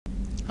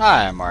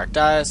Hi, I'm Mark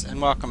Dias,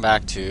 and welcome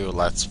back to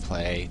Let's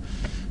Play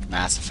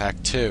Mass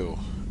Effect 2.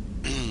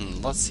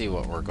 Let's see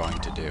what we're going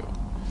to do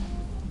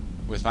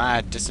with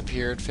my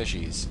disappeared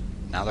fishies.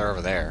 Now they're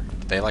over there.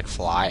 Did they, like,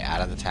 fly out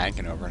of the tank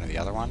and over into the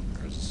other one?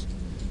 Or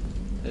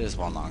it is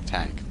one long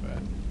tank, but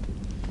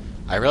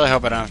I really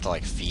hope I don't have to,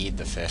 like, feed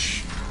the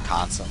fish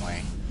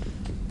constantly.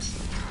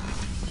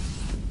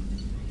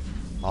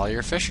 All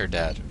your fish are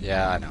dead.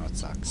 Yeah, I know, it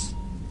sucks.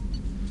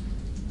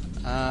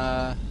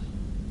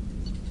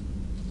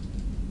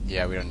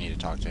 Yeah, we don't need to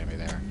talk to anybody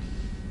there.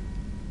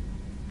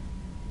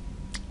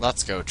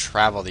 Let's go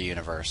travel the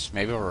universe.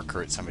 Maybe we'll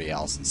recruit somebody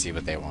else and see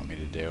what they want me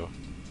to do.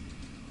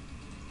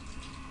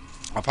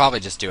 I'll probably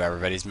just do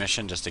everybody's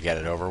mission just to get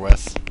it over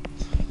with.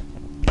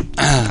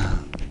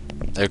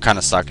 It would kind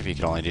of suck if you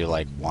could only do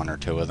like one or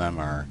two of them,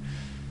 or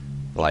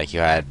like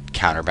you had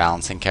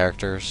counterbalancing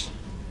characters.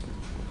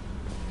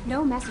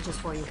 No messages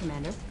for you,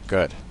 Commander.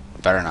 Good.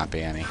 Better not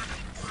be any.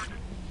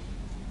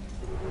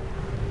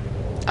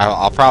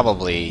 I'll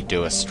probably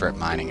do a strip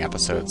mining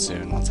episode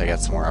soon once I get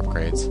some more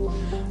upgrades.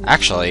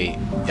 Actually,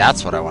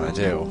 that's what I want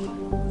to do.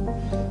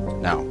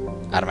 No,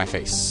 out of my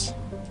face.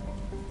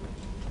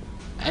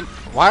 And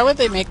why would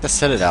they make the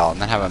Citadel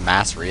and then have a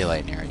mass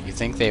relay near it? You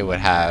think they would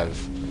have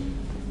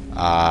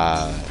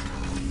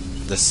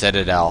the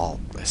Citadel,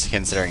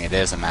 considering it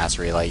is a mass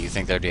relay, you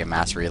think there'd be a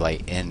mass relay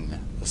in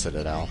the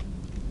Citadel?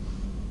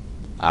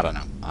 I don't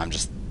know. I'm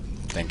just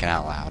thinking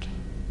out loud.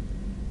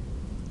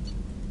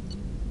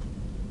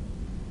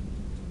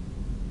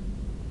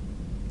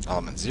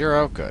 Element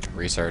 0, good.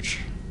 Research.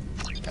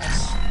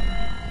 Yes.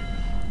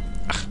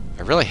 Ugh,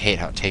 I really hate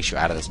how it takes you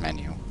out of this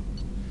menu.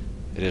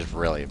 It is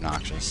really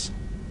obnoxious.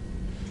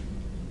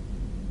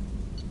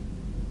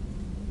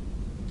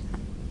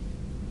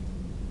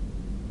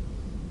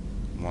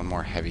 One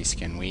more heavy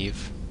skin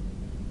weave.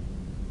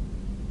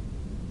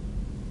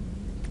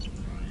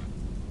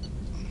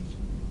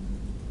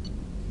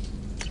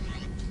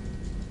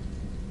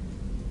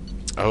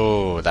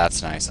 Oh,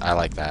 that's nice. I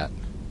like that.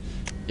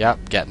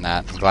 Yep, getting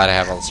that. I'm glad I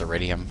have all this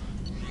iridium.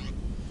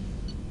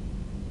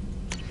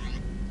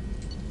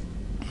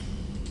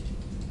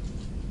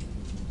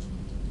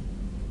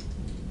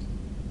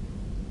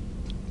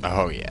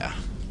 Oh, yeah.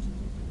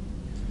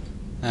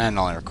 And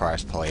only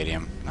requires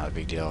palladium. Not a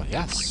big deal.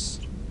 Yes!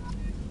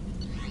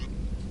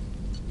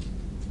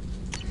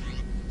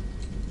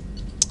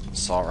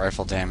 Assault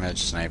rifle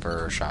damage,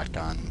 sniper,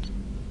 shotgun.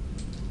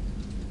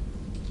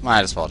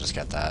 Might as well just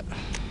get that.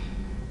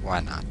 Why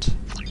not?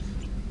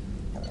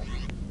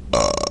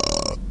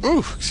 Ooh,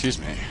 excuse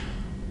me.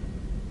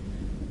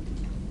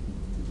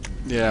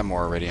 Yeah,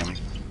 more iridium.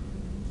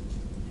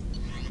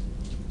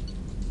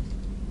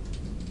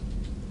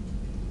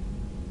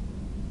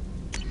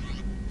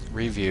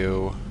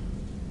 Review.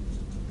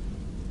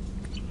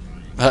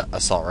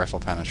 Assault rifle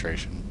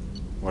penetration.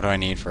 What do I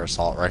need for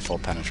assault rifle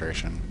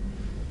penetration?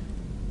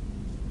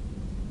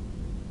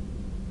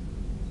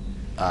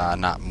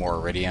 Not more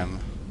iridium.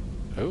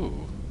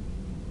 Ooh.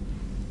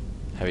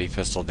 Heavy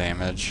pistol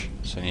damage.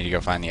 So I need to go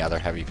find the other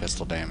heavy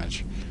pistol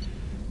damage.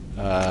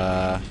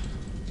 One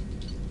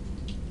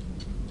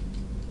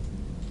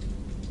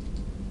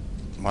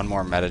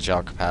more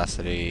metagel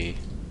capacity.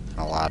 And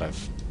a lot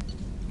of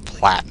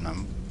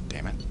platinum.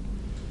 Damn it.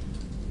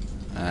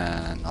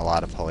 And a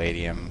lot of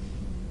palladium.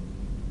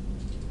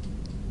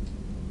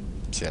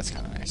 See, that's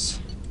kind of nice.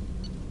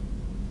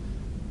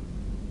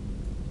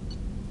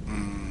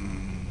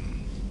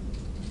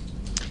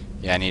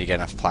 Yeah, I need to get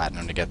enough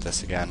platinum to get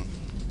this again.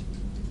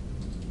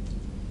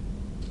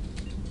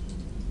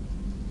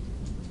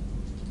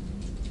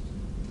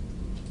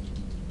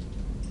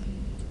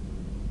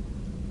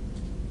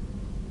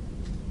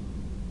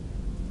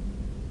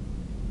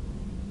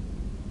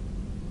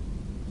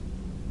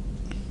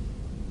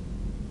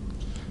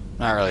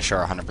 Not really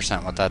sure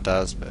 100% what that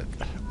does, but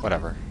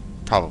whatever.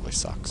 Probably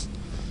sucks.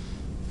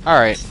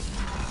 Alright.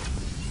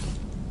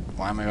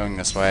 Why am I going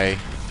this way?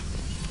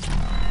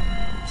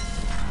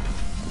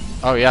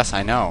 Oh yes,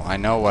 I know. I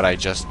know what I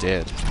just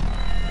did.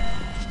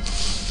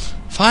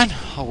 Fine.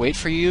 I'll wait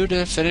for you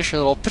to finish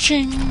your little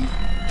pitching.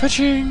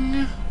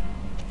 Pitching.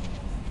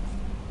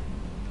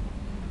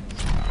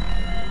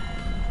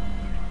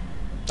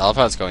 I love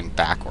how it's going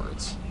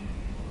backwards.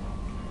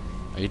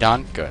 Are you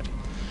done? Good.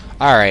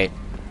 Alright.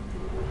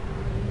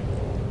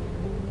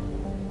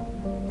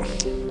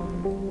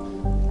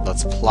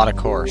 Let's plot a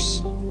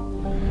course.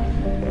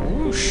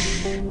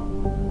 Whoosh.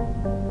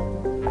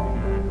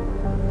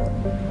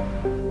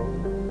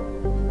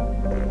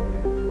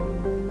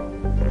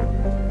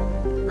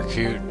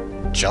 Recruit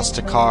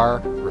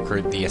Justicar.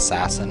 Recruit the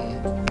assassin.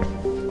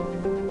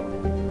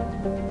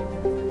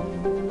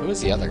 Who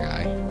is the other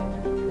guy?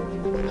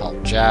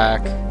 Help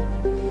Jack.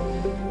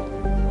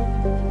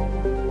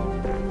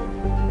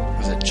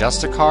 Was it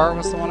Justicar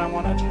was the one I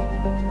wanted?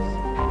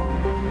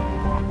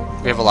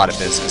 We have a lot of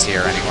business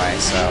here anyway,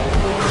 so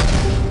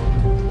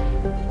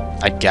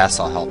I guess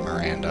I'll help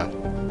Miranda.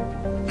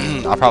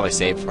 I'll probably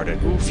save for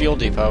it. Ooh, fuel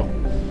depot.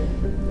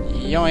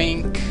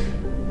 Yoink.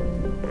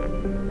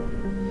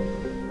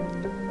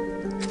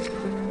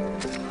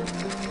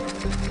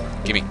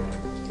 Gimme.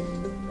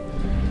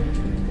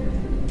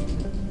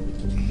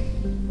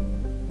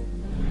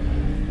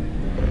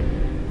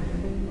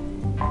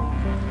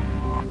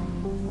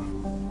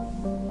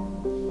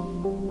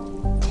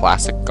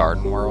 Classic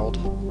Garden World.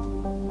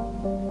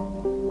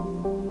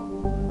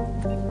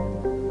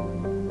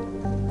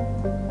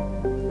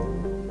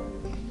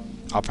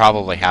 I'll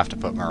probably have to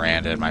put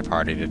Miranda in my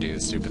party to do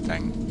the stupid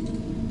thing.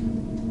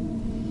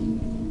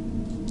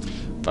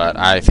 But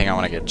I think I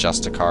want to get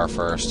Justicar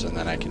first, and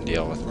then I can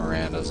deal with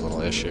Miranda's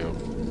little issue.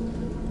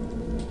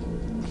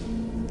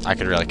 I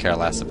could really care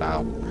less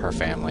about her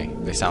family.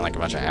 They sound like a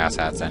bunch of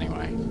asshats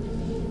anyway.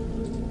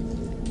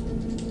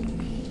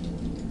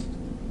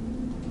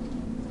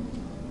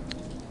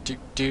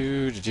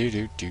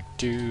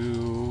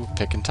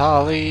 Pickin'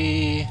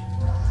 Tolly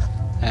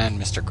and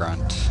Mr.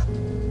 Grunt.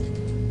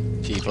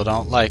 People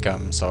don't like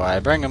him, so I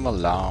bring him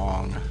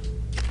along.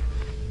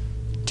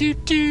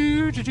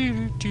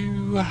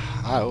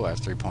 Oh, I have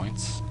 3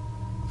 points.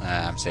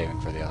 I'm saving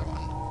for the other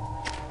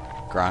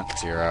one. Grunt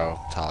 0,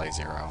 Tolly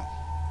 0.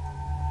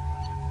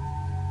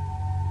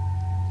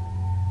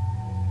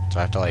 Do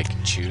I have to like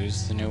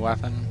choose the new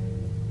weapon?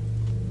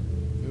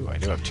 Ooh, I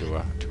do have two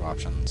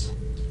options.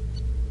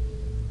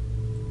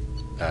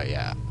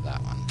 Yeah,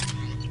 that one.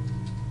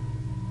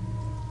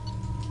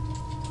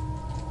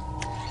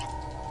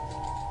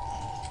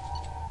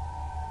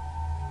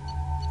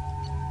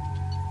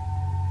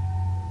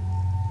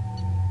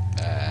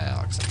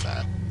 I'll accept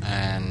that.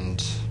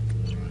 And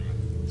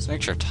let's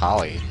make sure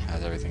Tolly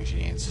has everything she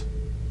needs.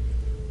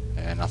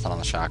 And nothing on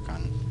the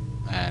shotgun.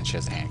 And she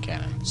has a hand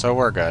cannon. So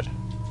we're good.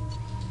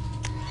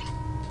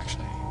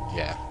 Actually,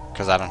 yeah.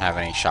 Because I don't have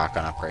any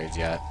shotgun upgrades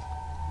yet.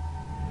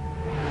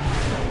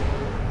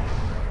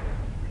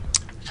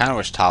 I kind of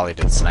wish Tolly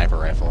did sniper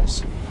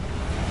rifles.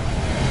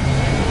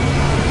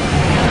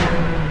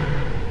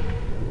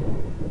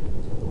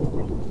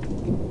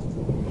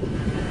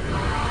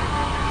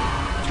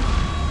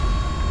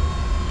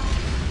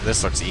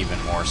 This looks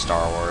even more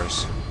Star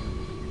Wars.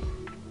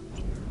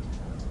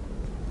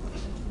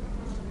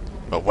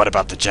 But what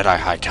about the Jedi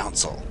High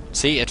Council?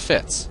 See, it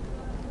fits.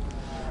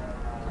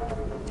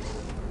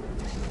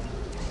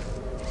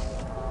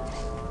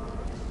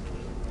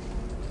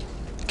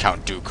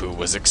 Count Dooku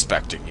was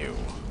expecting you.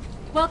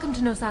 Welcome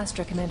to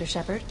Nosastra, Commander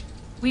Shepard.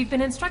 We've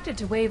been instructed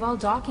to waive all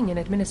docking and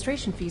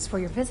administration fees for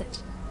your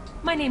visit.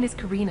 My name is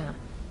Karina.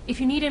 If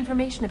you need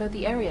information about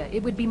the area,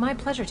 it would be my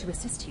pleasure to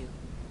assist you.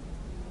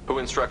 Who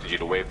instructed you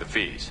to waive the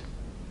fees?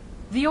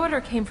 The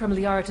order came from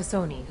Liara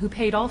Tassoni, who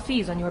paid all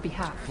fees on your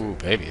behalf. Ooh,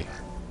 baby.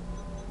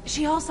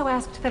 She also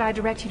asked that I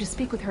direct you to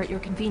speak with her at your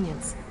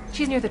convenience.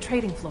 She's near the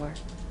trading floor.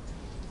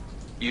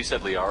 You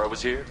said Liara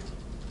was here?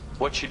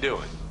 What's she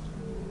doing?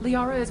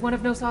 Liara is one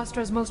of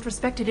Nosastra's most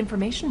respected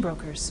information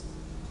brokers.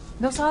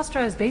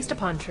 Nosastra is based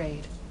upon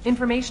trade.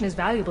 Information is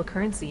valuable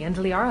currency, and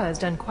Liara has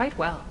done quite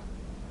well.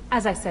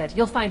 As I said,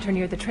 you'll find her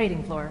near the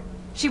trading floor.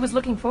 She was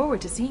looking forward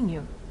to seeing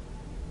you.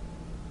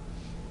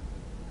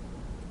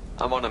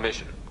 I'm on a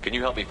mission. Can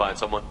you help me find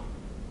someone?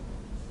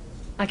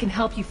 I can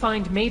help you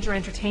find major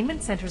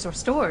entertainment centers or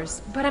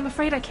stores, but I'm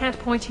afraid I can't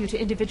point you to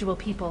individual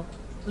people.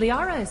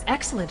 Liara is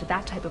excellent at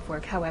that type of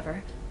work,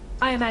 however.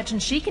 I imagine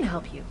she can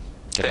help you.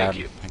 Thank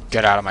you.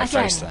 Get out of my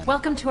Again, face, then.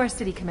 welcome to our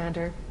city,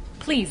 Commander.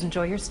 Please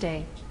enjoy your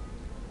stay.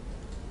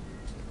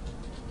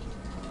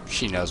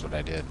 She knows what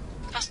I did.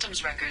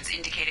 Customs records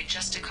indicate a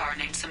Justicar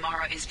named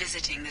Samara is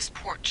visiting this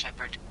port,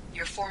 Shepard.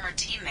 Your former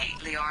teammate,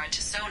 Liara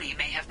Tassoni,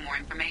 may have more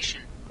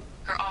information.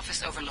 Her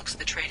office overlooks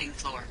the trading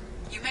floor.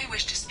 You may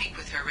wish to speak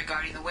with her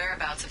regarding the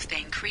whereabouts of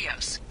Thane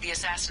Krios, the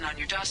assassin on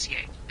your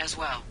dossier, as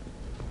well.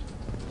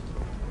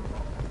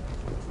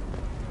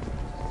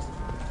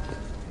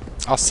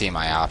 I'll see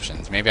my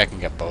options. Maybe I can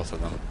get both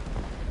of them.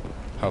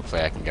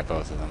 Hopefully I can get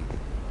both of them.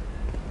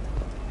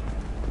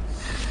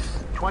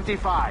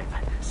 25.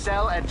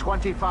 Sell at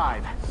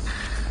 25.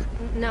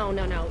 No.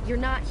 You're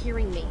not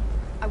hearing me.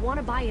 I want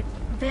to buy it.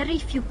 Very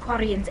few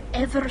Quarians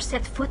ever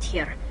set foot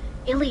here.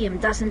 Ilium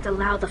doesn't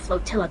allow the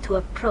flotilla to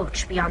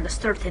approach beyond a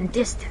certain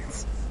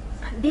distance.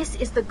 This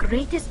is the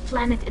greatest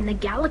planet in the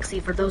galaxy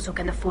for those who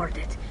can afford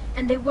it,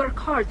 and they work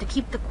hard to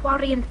keep the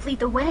Quarian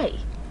fleet away.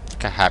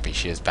 Look how happy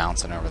she is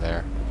bouncing over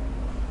there.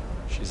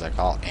 She's like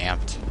all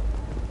amped.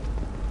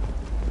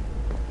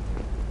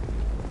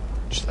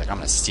 She's like, I'm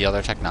gonna steal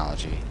their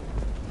technology.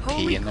 Pee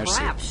Holy in their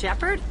crap, soup.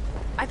 Shepard?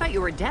 I thought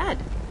you were dead.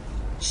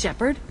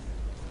 Shepard?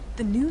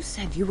 The news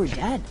said you were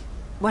dead.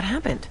 What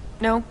happened?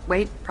 No,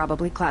 wait,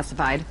 probably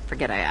classified.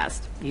 Forget I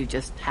asked. You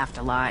just have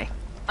to lie.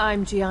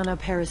 I'm Gianna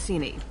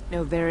Parasini,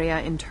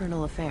 Noveria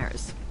Internal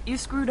Affairs. You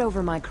screwed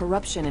over my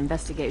corruption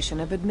investigation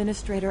of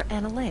Administrator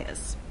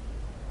Analeas.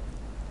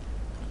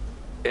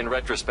 In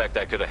retrospect,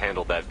 I could have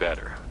handled that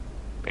better.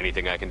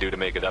 Anything I can do to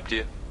make it up to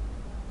you?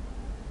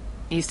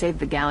 You saved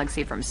the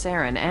galaxy from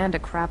Saren and a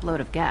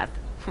crapload of Geth.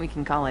 We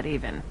can call it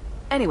even.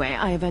 Anyway,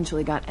 I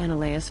eventually got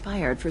Analeas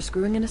fired for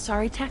screwing an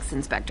Asari tax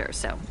inspector,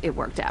 so it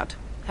worked out.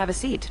 Have a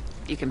seat.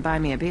 You can buy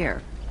me a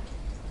beer.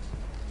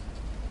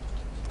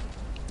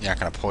 You're not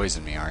gonna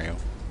poison me, are you?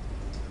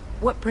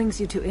 What brings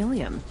you to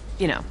Ilium?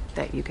 You know,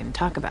 that you can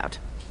talk about.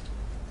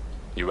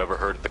 You ever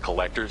heard of the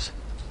Collectors?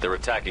 They're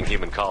attacking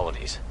human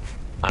colonies.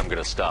 I'm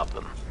gonna stop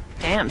them.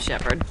 Damn,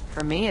 Shepard.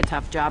 For me, a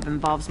tough job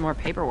involves more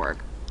paperwork.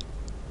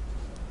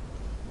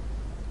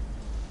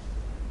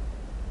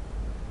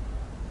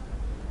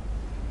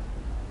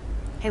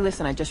 Hey,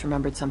 listen, I just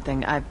remembered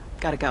something. I've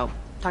gotta go.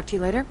 Talk to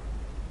you later?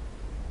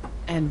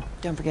 And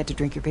don't forget to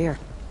drink your beer.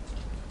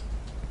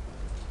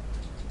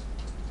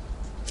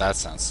 That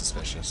sounds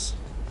suspicious.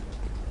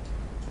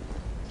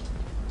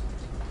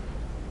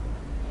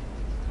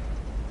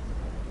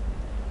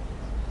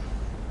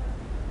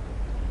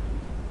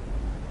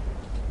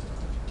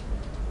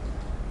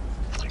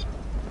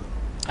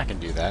 I can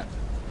do that.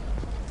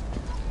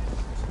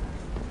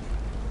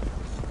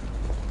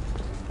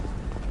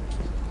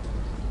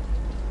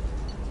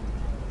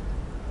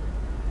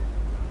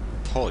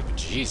 Holy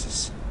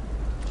Jesus.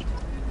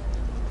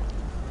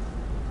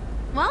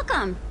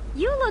 Welcome.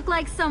 You look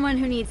like someone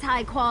who needs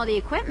high-quality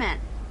equipment.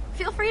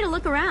 Feel free to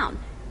look around.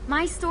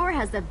 My store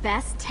has the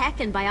best tech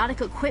and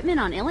biotic equipment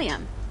on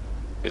Ilium.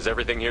 Is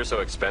everything here so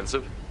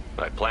expensive?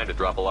 I plan to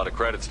drop a lot of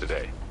credits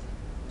today.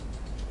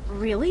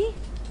 Really?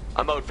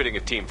 I'm outfitting a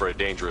team for a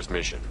dangerous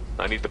mission.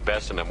 I need the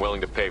best and I'm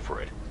willing to pay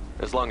for it.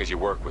 As long as you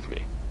work with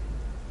me.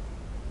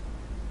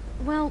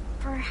 Well,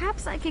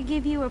 perhaps I could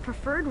give you a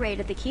preferred rate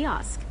at the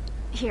kiosk.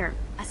 Here,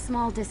 a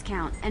small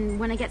discount, and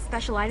when I get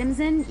special items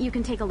in, you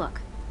can take a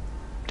look.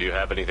 Do you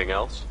have anything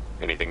else?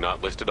 Anything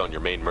not listed on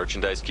your main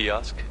merchandise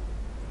kiosk?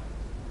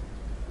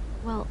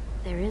 Well,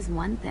 there is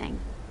one thing.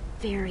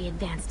 Very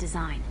advanced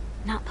design.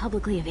 Not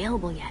publicly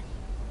available yet.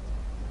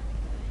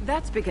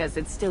 That's because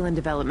it's still in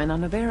development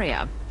on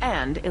Noveria,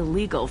 and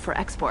illegal for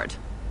export.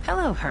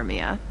 Hello,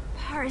 Hermia.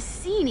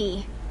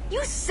 Parsini,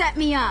 you set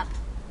me up!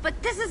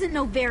 But this isn't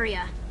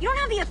Noveria. You don't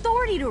have the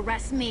authority to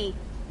arrest me.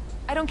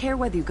 I don't care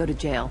whether you go to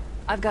jail.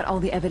 I've got all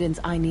the evidence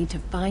I need to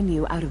find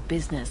you out of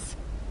business.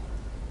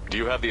 Do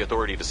you have the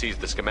authority to seize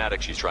the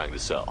schematic she's trying to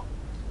sell?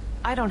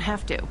 I don't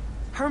have to.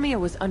 Hermia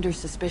was under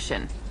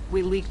suspicion.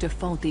 We leaked a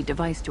faulty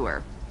device to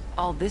her.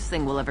 All this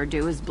thing will ever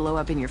do is blow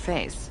up in your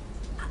face.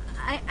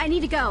 I need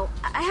to go.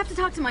 I have to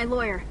talk to my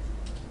lawyer.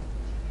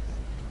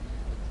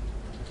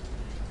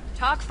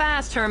 Talk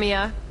fast,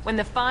 Hermia. When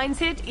the fines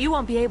hit, you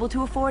won't be able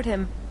to afford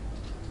him.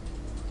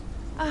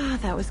 Ah,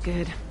 that was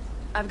good.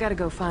 I've got to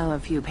go file a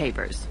few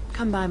papers.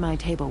 Come by my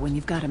table when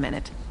you've got a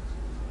minute.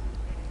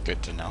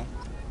 Good to know.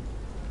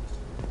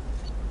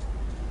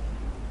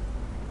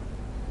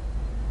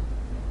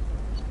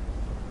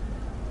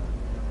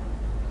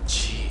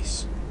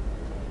 Jeez.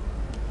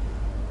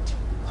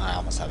 I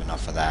almost had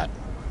enough of that.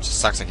 Just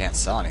sucks I can't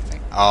sell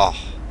anything. Oh.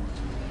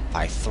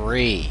 By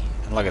 3.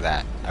 And look at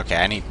that. Okay,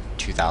 I need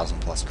 2,000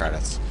 plus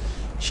credits.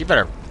 She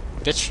better...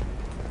 Bitch,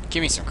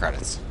 give me some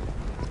credits.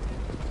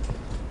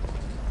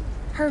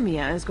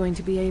 Hermia is going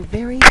to be a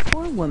very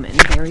poor woman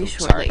very Oops,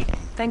 shortly. sorry.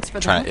 Thanks for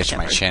the Trying help, to itch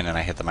my Shepard. chin and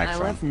I hit the I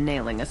microphone. love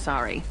nailing a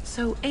sorry.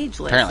 So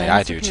ageless Apparently and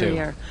I do, too.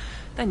 superior.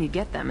 Then you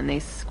get them and they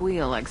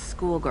squeal like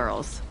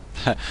schoolgirls.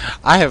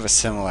 I have a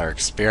similar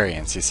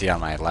experience. You see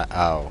on my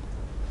oh.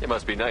 It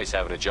must be nice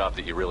having a job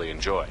that you really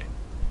enjoy.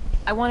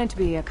 I wanted to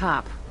be a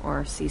cop,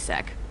 or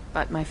CSEC,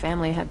 but my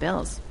family had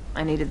bills.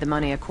 I needed the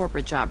money a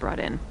corporate job brought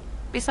in.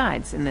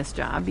 Besides, in this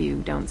job,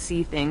 you don't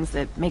see things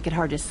that make it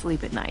hard to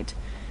sleep at night.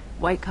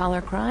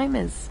 White-collar crime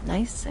is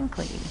nice and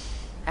clean.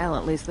 Hell,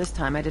 at least this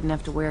time I didn't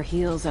have to wear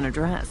heels and a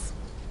dress.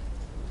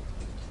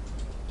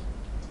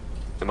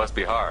 It must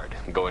be hard,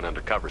 going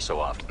undercover so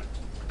often.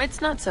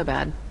 It's not so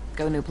bad.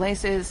 Go new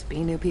places,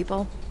 be new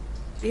people.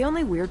 The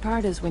only weird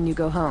part is when you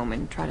go home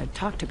and try to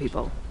talk to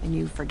people, and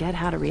you forget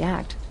how to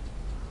react.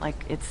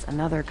 Like it's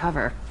another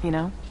cover, you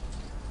know?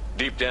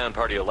 Deep down,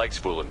 part of you likes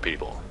fooling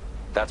people.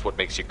 That's what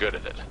makes you good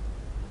at it.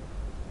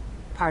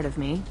 Part of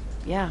me,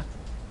 yeah.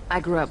 I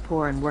grew up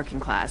poor and working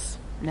class.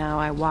 Now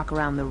I walk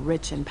around the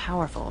rich and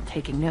powerful,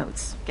 taking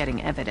notes,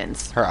 getting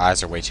evidence. Her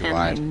eyes are way too And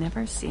wide. they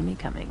never see me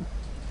coming.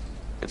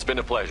 It's been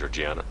a pleasure,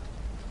 Gianna.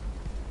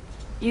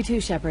 You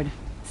too, Shepard.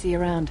 See you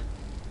around.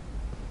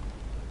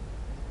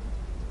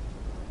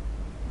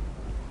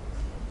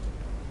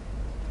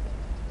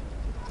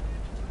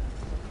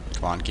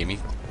 Come on, give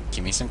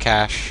me some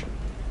cash.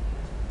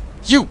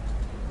 You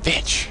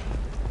bitch.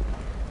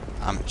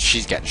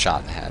 She's getting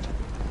shot in the head.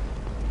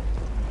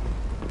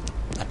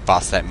 I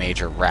bust that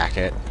major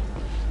racket.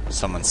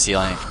 Someone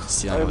stealing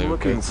I'm loot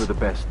looking goods. for the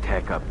best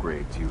tech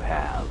upgrades you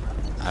have.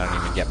 I don't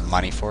even get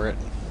money for it.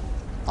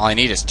 All I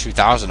need is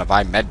 2,000 to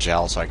buy med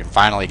gel, so I can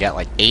finally get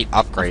like 8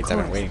 upgrades I've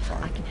been waiting for.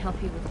 I can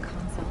help you with a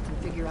consult and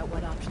figure out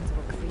what options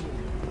work for you.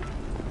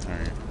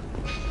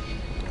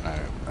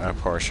 Alright.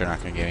 Of course, you're not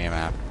gonna give me a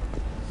map.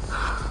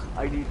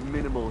 I need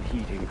minimal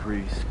heat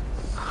increase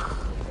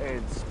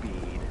and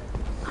speed.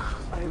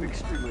 I have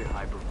extremely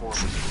high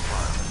performance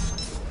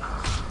requirements.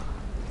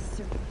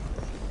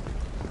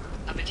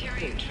 A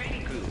Batarian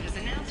training group has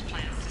announced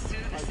plans to sue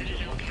the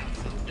Citadel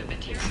Council. The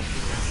Batarians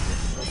believe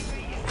that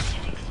slavery is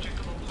an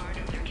inextricable part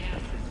of their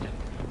caste system,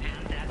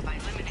 and that by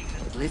limiting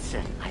the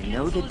Listen, I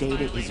know the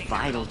data is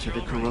vital to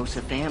the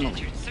Kurosa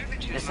family.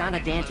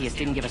 Nasana Dantius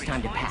didn't give us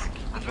time to pack.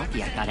 I'm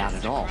lucky I got out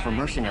at all, for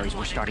mercenaries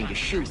were starting to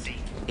shoot.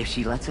 If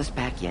she lets us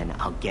back in,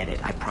 I'll get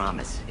it, I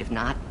promise. If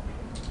not,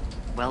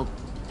 well,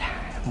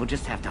 we'll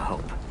just have to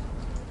hope.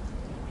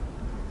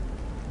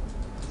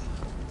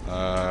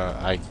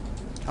 I'm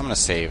gonna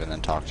save and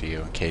then talk to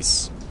you in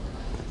case...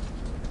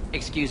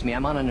 Excuse me,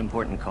 I'm on an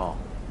important call.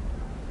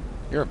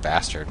 You're a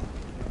bastard.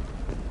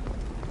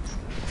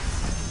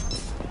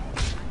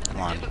 Come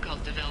on.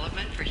 Difficult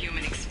development for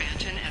human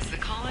expansion as the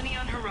colony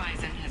on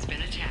Horizon has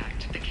been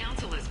attacked. The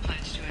Council is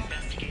pledged to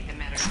investigate the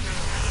matter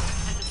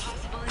thoroughly as a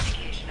possible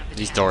indication of the...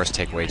 These doors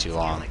take way too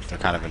long. They're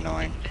kind of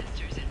annoying.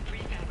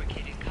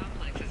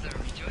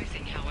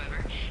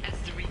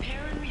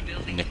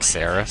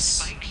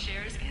 Nyxeris?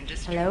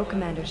 Hello,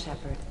 Commander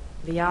Shepard.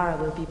 Liara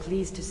will be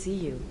pleased to see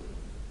you.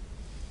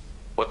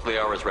 What's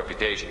Liara's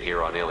reputation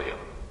here on Ilium?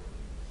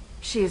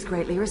 She is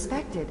greatly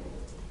respected.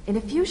 In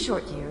a few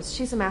short years,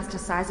 she's amassed a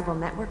sizable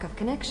network of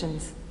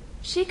connections.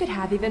 She could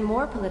have even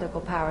more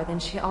political power than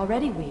she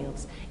already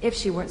wields, if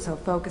she weren't so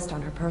focused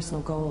on her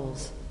personal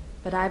goals.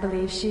 But I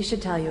believe she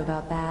should tell you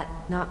about that,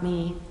 not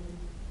me.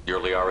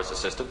 You're Liara's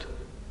assistant?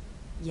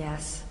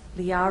 Yes.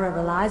 Liara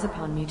relies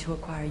upon me to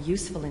acquire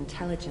useful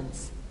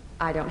intelligence.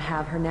 I don't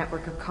have her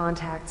network of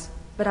contacts,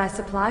 but I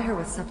supply her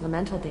with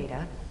supplemental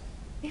data.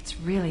 It's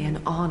really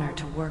an honor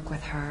to work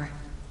with her.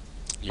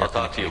 I'll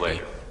talk to you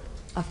later.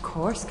 Of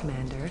course,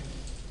 Commander.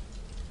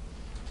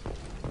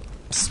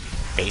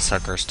 Space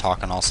hookers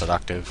talking all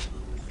seductive.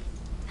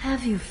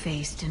 Have you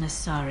faced an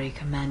Asari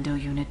commando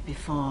unit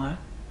before?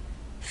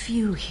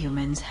 Few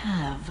humans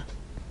have.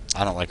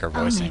 I don't like her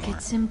I'll voice make anymore.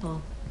 it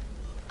simple.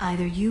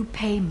 Either you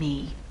pay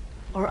me,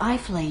 or I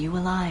flay you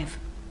alive.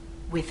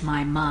 With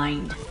my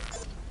mind.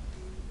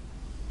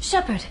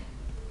 Shepard!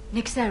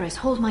 Nyxeris,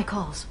 hold my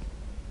calls.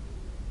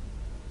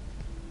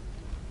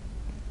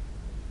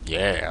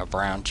 Yeah,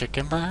 brown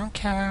chicken, brown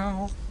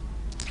cow.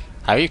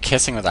 How are you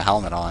kissing with a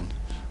helmet on?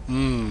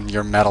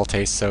 Your metal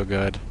tastes so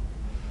good.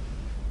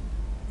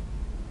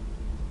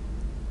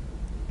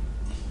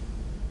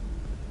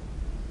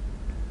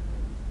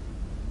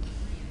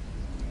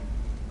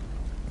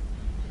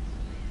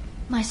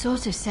 My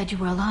sources said you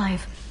were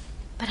alive,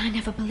 but I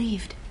never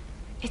believed.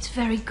 It's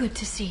very good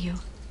to see you.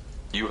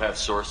 You have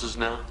sources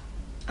now?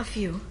 A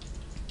few.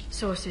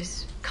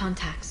 Sources,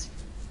 contacts,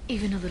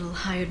 even a little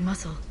hired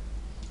muscle.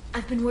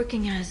 I've been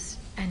working as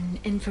an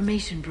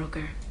information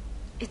broker.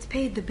 It's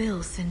paid the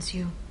bills since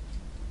you...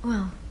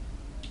 well,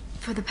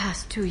 for the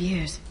past 2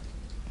 years.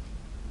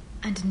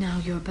 And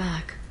now you're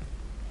back,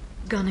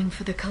 gunning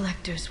for the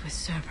collectors with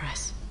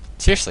Cerberus.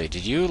 Seriously,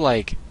 did you,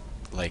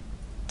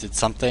 did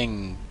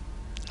something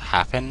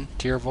happen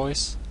to your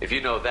voice? If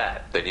you know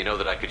that, then you know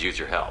that I could use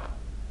your help.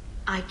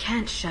 I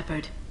can't,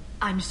 Shepard.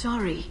 I'm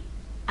sorry.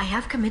 I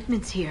have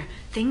commitments here,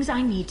 things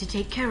I need to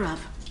take care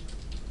of.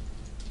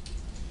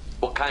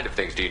 What kind of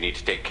things do you need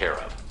to take care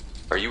of?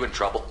 Are you in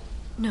trouble?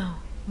 No,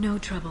 no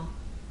trouble.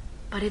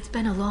 But it's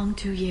been a long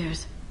 2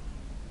 years.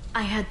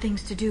 I had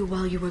things to do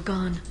while you were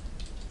gone.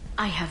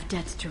 I have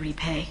debts to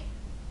repay.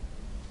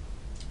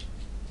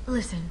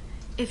 Listen,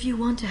 if you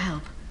want to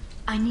help,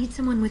 I need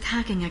someone with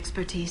hacking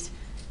expertise.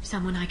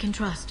 Someone I can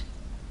trust.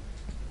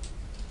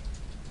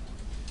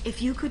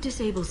 If you could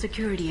disable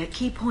security at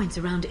key points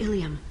around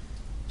Ilium,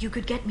 you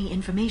could get me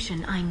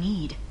information I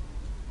need.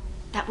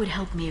 That would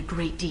help me a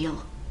great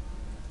deal.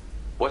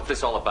 What's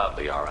this all about,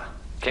 Liara?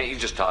 Can't you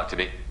just talk to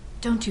me?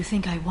 Don't you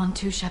think I want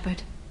to,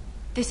 Shepard?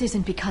 This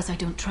isn't because I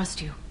don't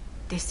trust you.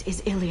 This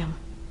is Ilium.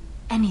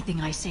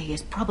 Anything I say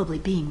is probably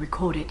being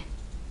recorded.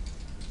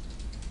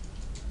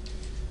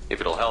 If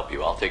it'll help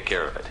you, I'll take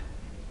care of it.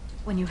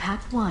 When you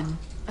hack one,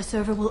 a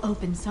server will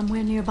open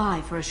somewhere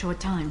nearby for a short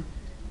time.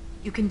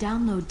 You can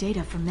download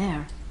data from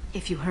there,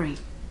 if you hurry.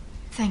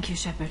 Thank you,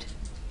 Shepard.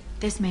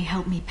 This may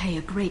help me pay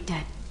a great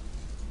debt.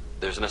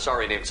 There's an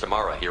Asari named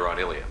Samara here on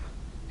Ilium.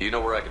 Do you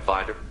know where I can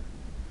find her?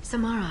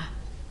 Samara.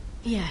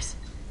 Yes.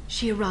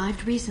 She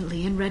arrived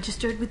recently and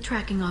registered with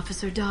Tracking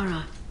Officer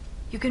Dara.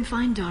 You can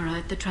find Dara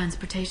at the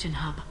transportation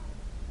hub.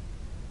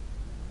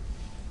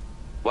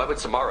 Why would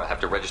Samara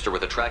have to register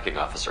with a tracking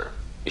officer?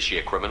 Is she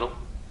a criminal?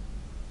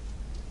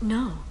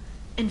 No.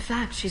 In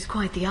fact, she's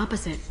quite the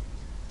opposite.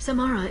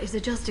 Samara is a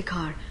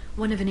Justicar,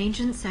 one of an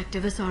ancient sect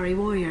of Asari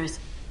warriors.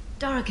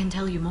 Dara can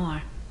tell you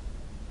more.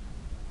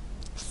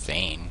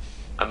 Thane.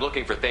 I'm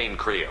looking for Thane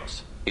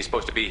Krios. He's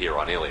supposed to be here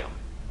on Ilium.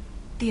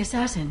 The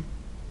assassin?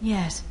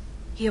 Yes.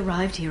 He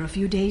arrived here a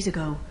few days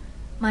ago.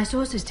 My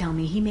sources tell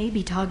me he may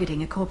be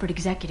targeting a corporate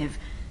executive,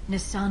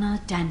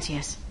 Nasana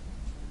Dantius.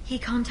 He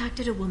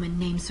contacted a woman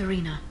named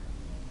Serena.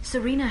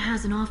 Serena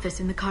has an office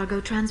in the cargo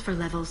transfer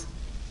levels.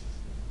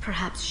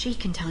 Perhaps she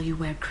can tell you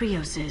where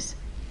Krios is.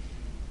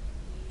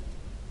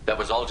 That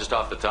was all just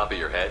off the top of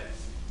your head?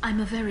 I'm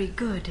a very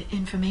good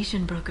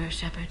information broker,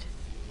 Shepard.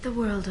 The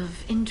world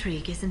of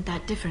intrigue isn't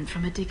that different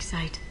from a dig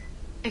site.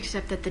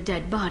 Except that the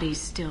dead bodies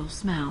still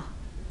smell.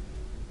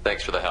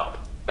 Thanks for the help.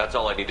 That's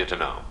all I needed to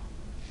know.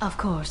 Of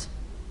course.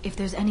 If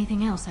there's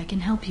anything else I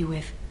can help you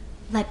with,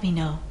 let me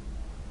know.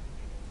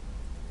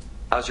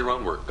 How's your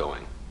own work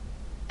going?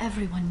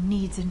 Everyone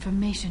needs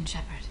information,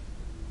 Shepard.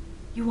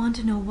 You want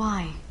to know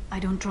why I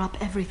don't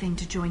drop everything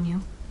to join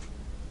you?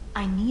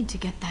 I need to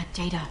get that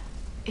data.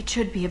 It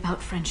should be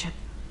about friendship,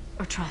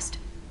 or trust.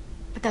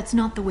 But that's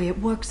not the way it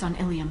works on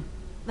Ilium.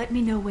 Let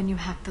me know when you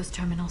hack those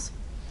terminals.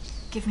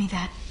 Give me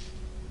that,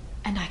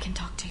 and I can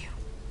talk to you.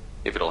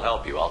 If it'll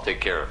help you, I'll take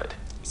care of it.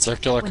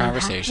 Circular When you hack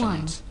conversations.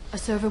 one, a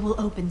server will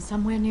open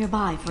somewhere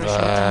nearby for a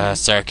short time.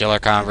 Circular You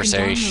can download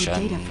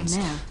data from conversations.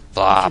 there.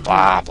 Blah, If you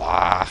blah, want.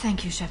 blah.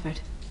 Thank you, Shepard.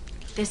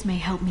 This may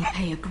help me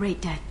pay a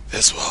great debt.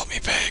 This will help me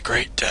pay a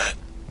great debt.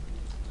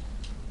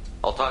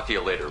 I'll talk to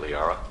you later,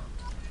 Liara.